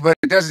it is, but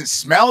it doesn't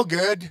smell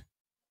good.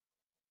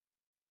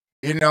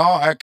 You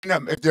know,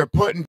 if they're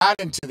putting that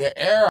into the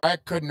air, I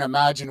couldn't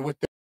imagine what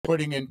they're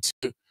putting into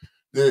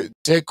the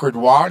sacred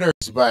waters.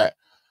 But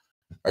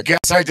I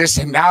guess I just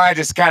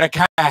got to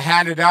kind of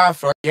hand it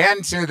off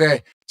again to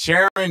the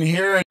chairman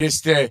here, and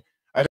just I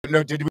don't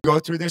know, did we go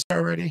through this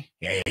already?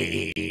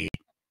 Hey.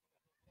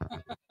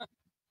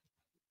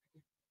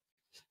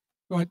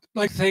 Well, I'd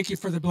like to thank you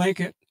for the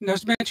blanket. And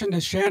as mentioned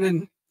to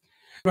Shannon,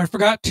 I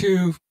forgot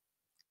to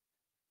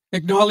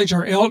acknowledge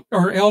our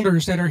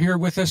elders that are here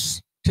with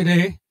us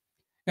today,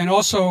 and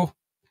also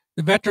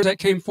the veterans that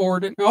came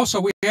forward. And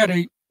also, we had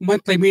a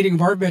monthly meeting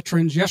of our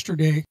veterans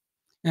yesterday,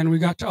 and we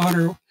got to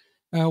honor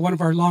one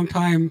of our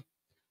longtime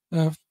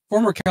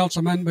former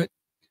councilmen, but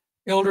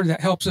elder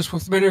that helps us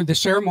with many of the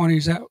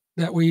ceremonies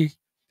that we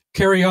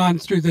carry on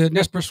through the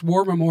Nez Perce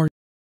War Memorial.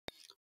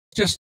 It's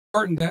just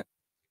important that,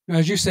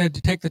 as you said,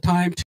 to take the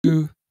time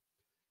to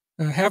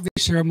have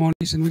these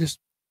ceremonies, and I just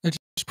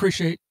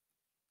appreciate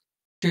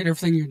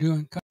everything you're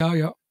doing.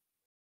 Kaya.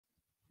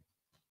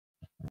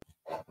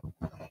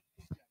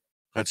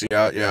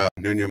 Katsiya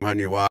Nunyum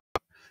Haniwa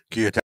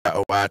Kiata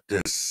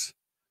Awatis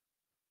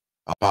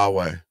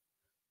Apawe.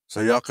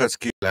 So Yakas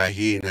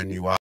Kilahin and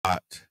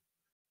Yuat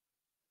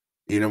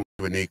Inam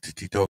Vanik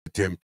Tito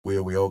Tim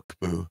Wheel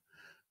Okpu.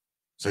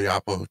 So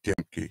Yapo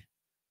Timki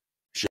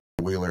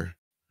Wheeler.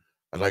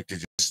 I'd like to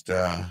just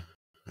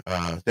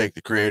thank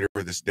the Creator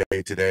for this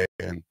day today,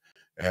 and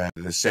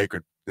the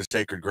sacred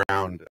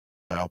ground,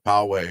 the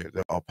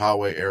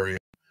Alpawe area,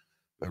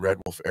 the Red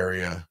Wolf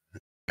area,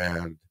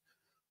 and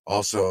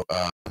also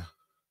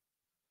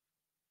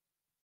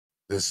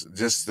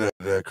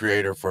the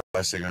Creator for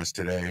blessing us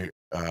today.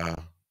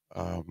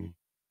 For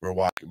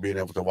being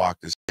able to walk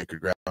this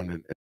sacred ground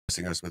and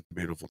blessing us with a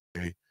beautiful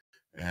day.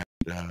 And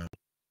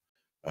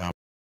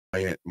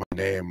my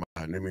name,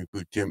 Nimi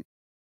Putim.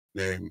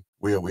 Name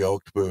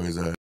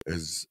Weokpu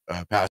is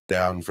passed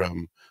down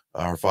from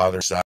our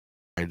father's side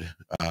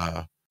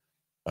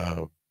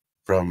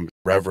from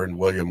Reverend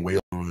William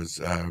Wheeler,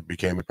 who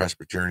became a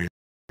Presbyterian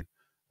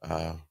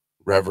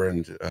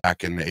Reverend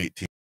back in the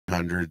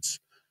 1800s.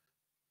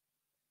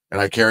 And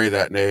I carry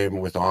that name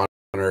with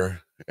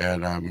honor,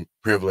 and I'm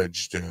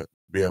privileged to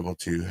be able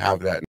to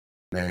have that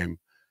name.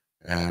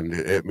 And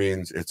it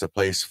means it's a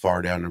place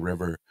far down the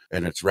river,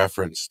 and it's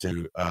reference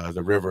to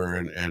the river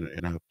and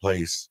a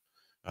place.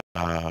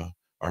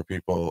 Our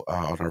people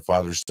on our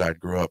father's side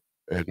grew up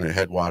in the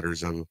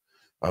headwaters of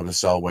the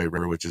Selway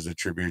River, which is a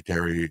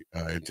tributary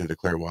into the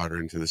Clearwater,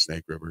 into the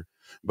Snake River.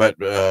 But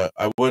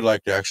I would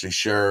like to actually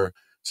share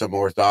some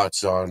more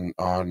thoughts on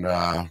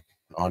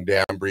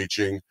dam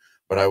breaching,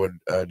 but I would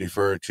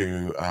defer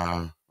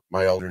to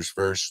my elders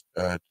first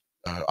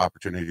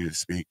opportunity to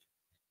speak.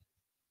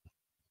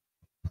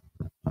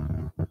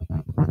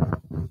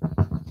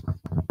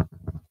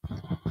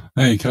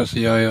 Hey,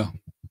 Kasiaya.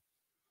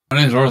 My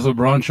name is Arthur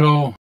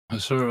Broncho. I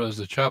serve as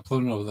the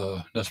chaplain of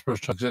the Nez Perce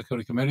Tribe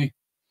Executive Committee.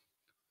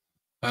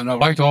 And I've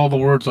liked all the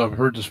words I've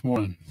heard this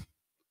morning,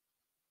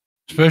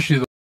 especially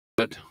the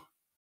that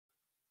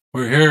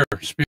we're here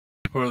speaking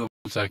for the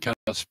ones that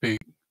cannot speak,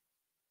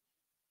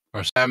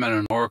 our salmon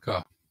and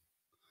orca.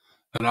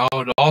 And I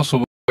would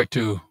also like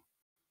to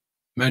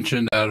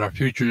mention that our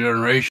future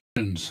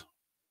generations,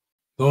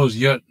 those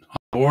yet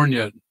unborn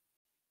yet,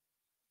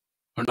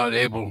 are not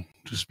able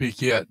to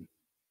speak yet.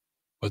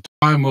 But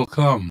time will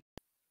come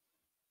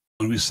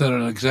when we set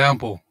an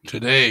example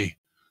today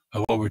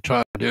of what we're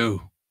trying to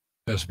do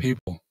as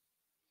people.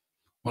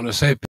 When I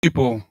say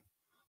people,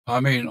 I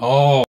mean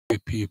all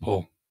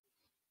people.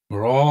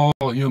 We're all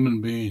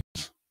human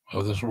beings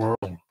of this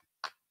world.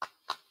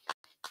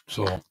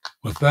 So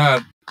with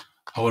that,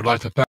 I would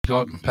like to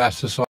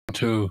pass this on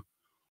to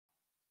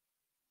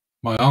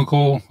my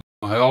uncle,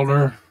 my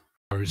elder,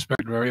 I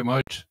respect very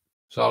much,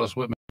 Silas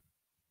Whitman.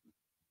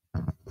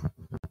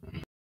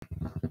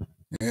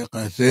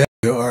 Kasi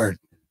art.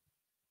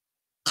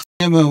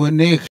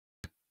 That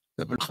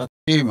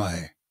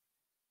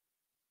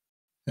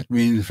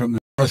means from the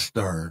North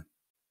Star,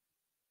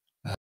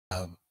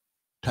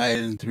 tied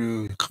in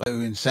through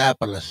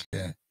Sapulus.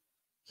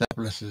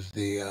 Sapulus is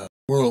the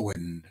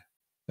whirlwind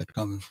that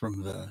comes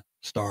from the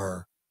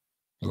star,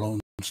 the lone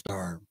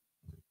star.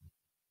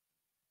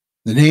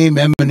 The name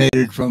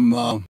emanated from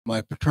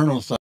my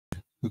paternal side,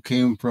 who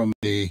came from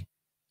the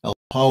El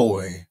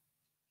Poway.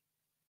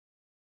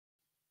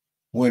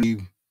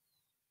 When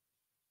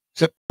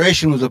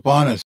separation was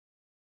upon us,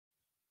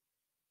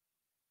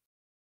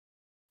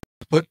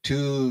 put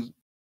to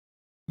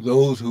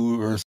those who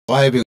were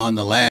surviving on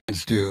the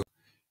lands to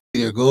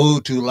either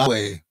go to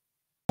Lawe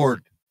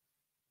port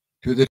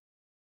to the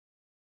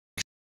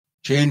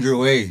change your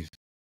ways.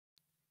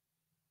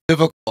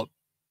 Difficult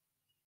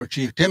for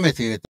Chief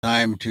Timothy at the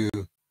time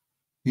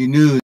he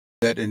knew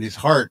that in his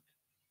heart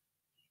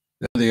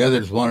that the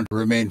others wanted to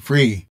remain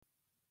free,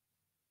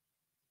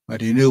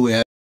 but he knew we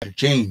had to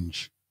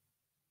change.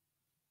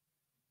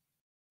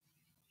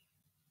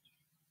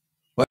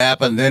 What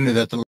happened then is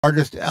that the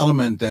largest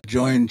element that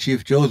joined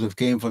Chief Joseph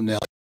came from the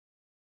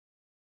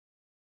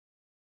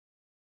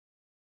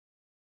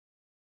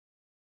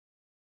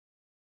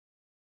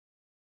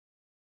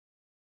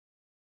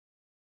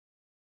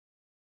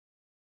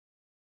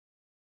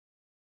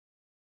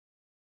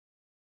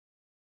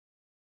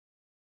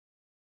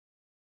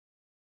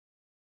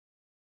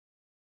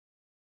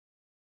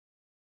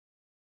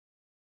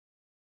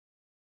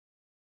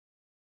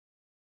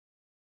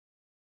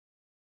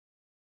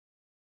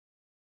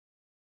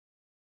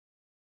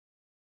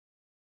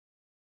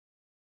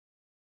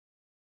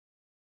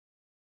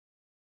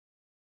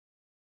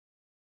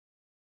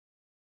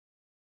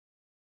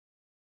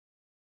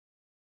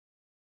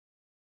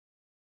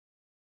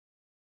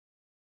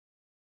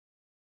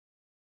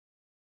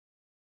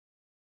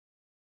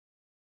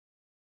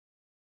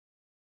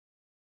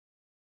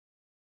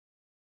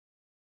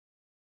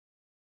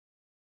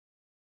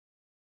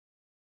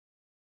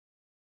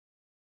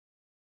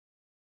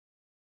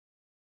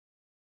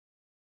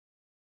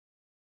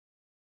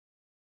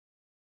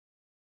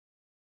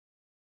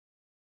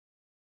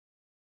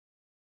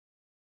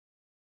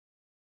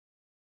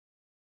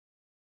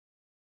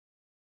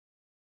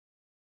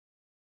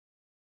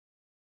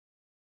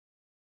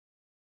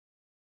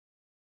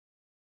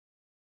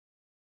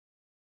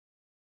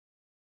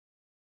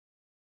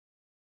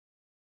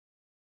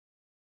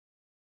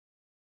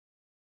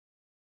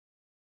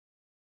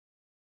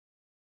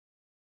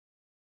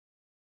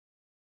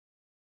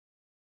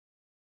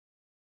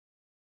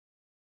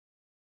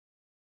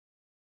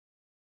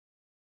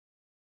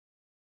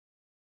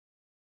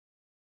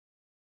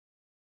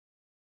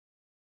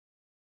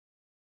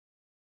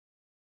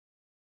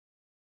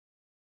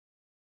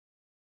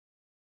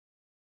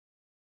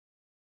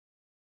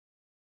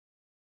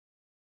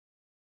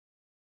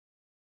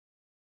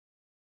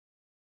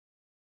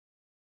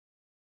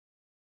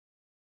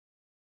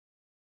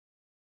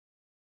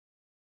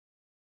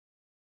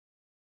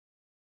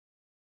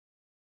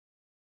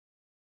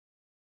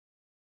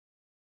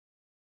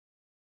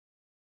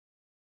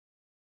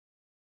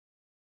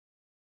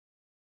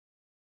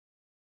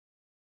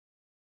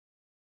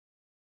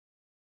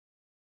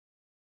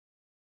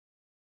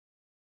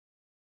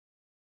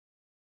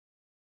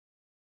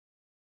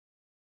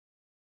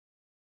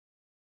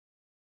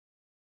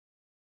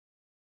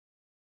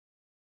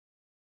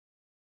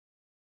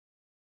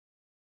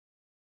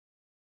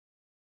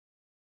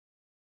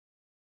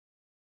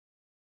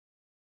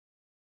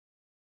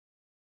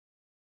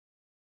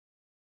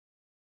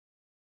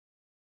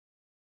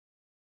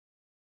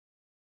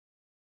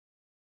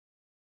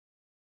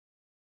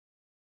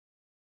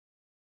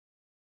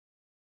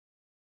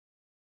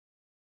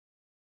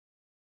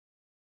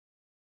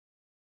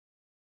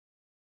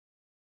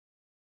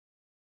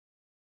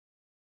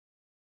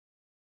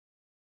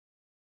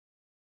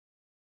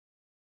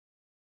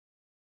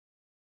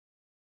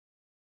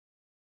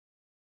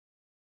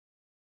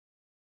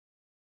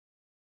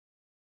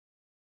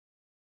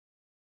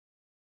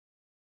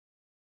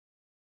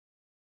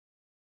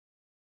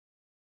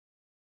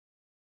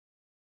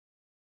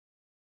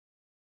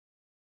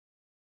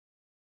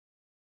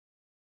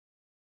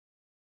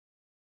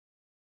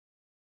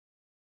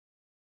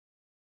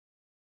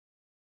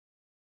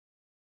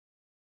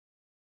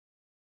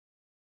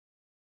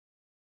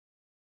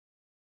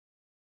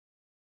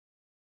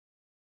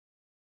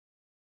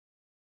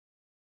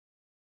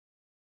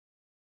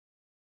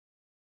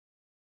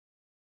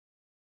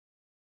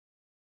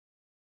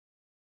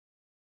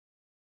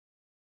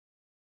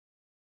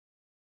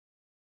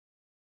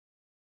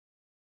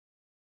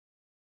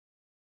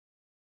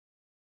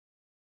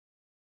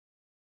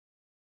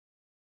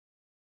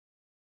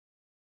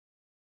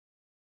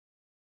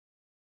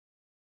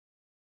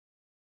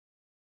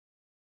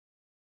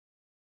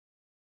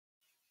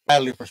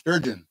badly for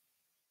sturgeon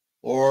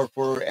or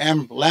for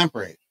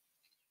lamprey.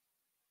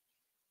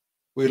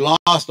 We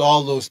lost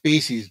all those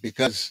species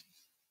because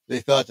they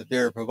thought that they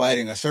were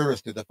providing a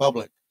service to the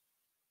public.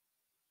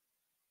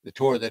 They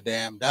tore the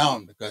dam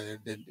down because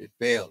it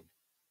failed.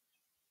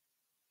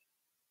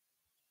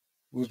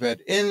 We've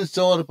had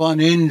insult upon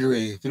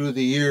injury through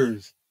the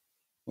years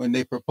when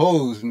they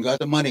proposed and got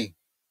the money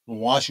from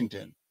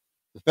Washington.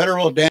 The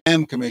Federal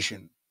Dam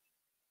Commission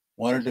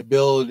wanted to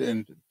build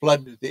and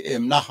flood the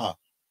Imnaha,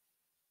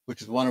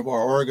 which is one of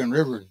our Oregon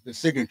rivers, the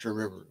signature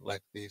river,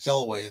 like the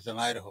Selway is in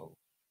Idaho.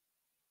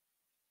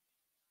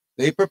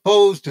 They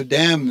proposed to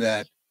dam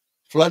that,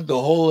 flood the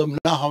whole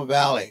Imnaha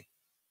Valley.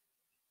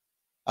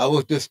 I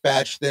was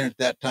dispatched then at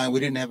that time. We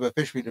didn't have a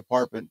fishery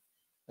department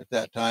at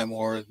that time,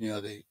 or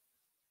the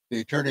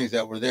attorneys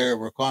that were there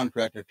were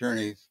contract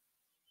attorneys.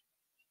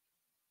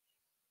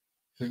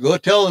 So go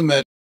tell them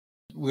that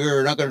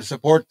we're not going to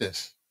support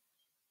this,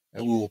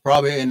 and we will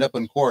probably end up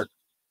in court.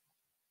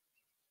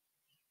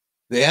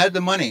 They had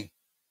the money.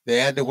 They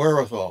had the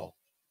wherewithal.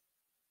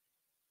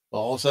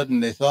 All of a sudden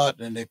they thought,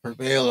 and they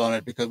prevailed on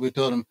it because we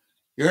told them,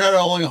 you're not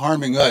only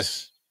harming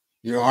us,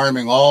 you're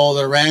harming all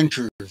the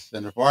ranchers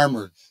and the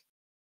farmers.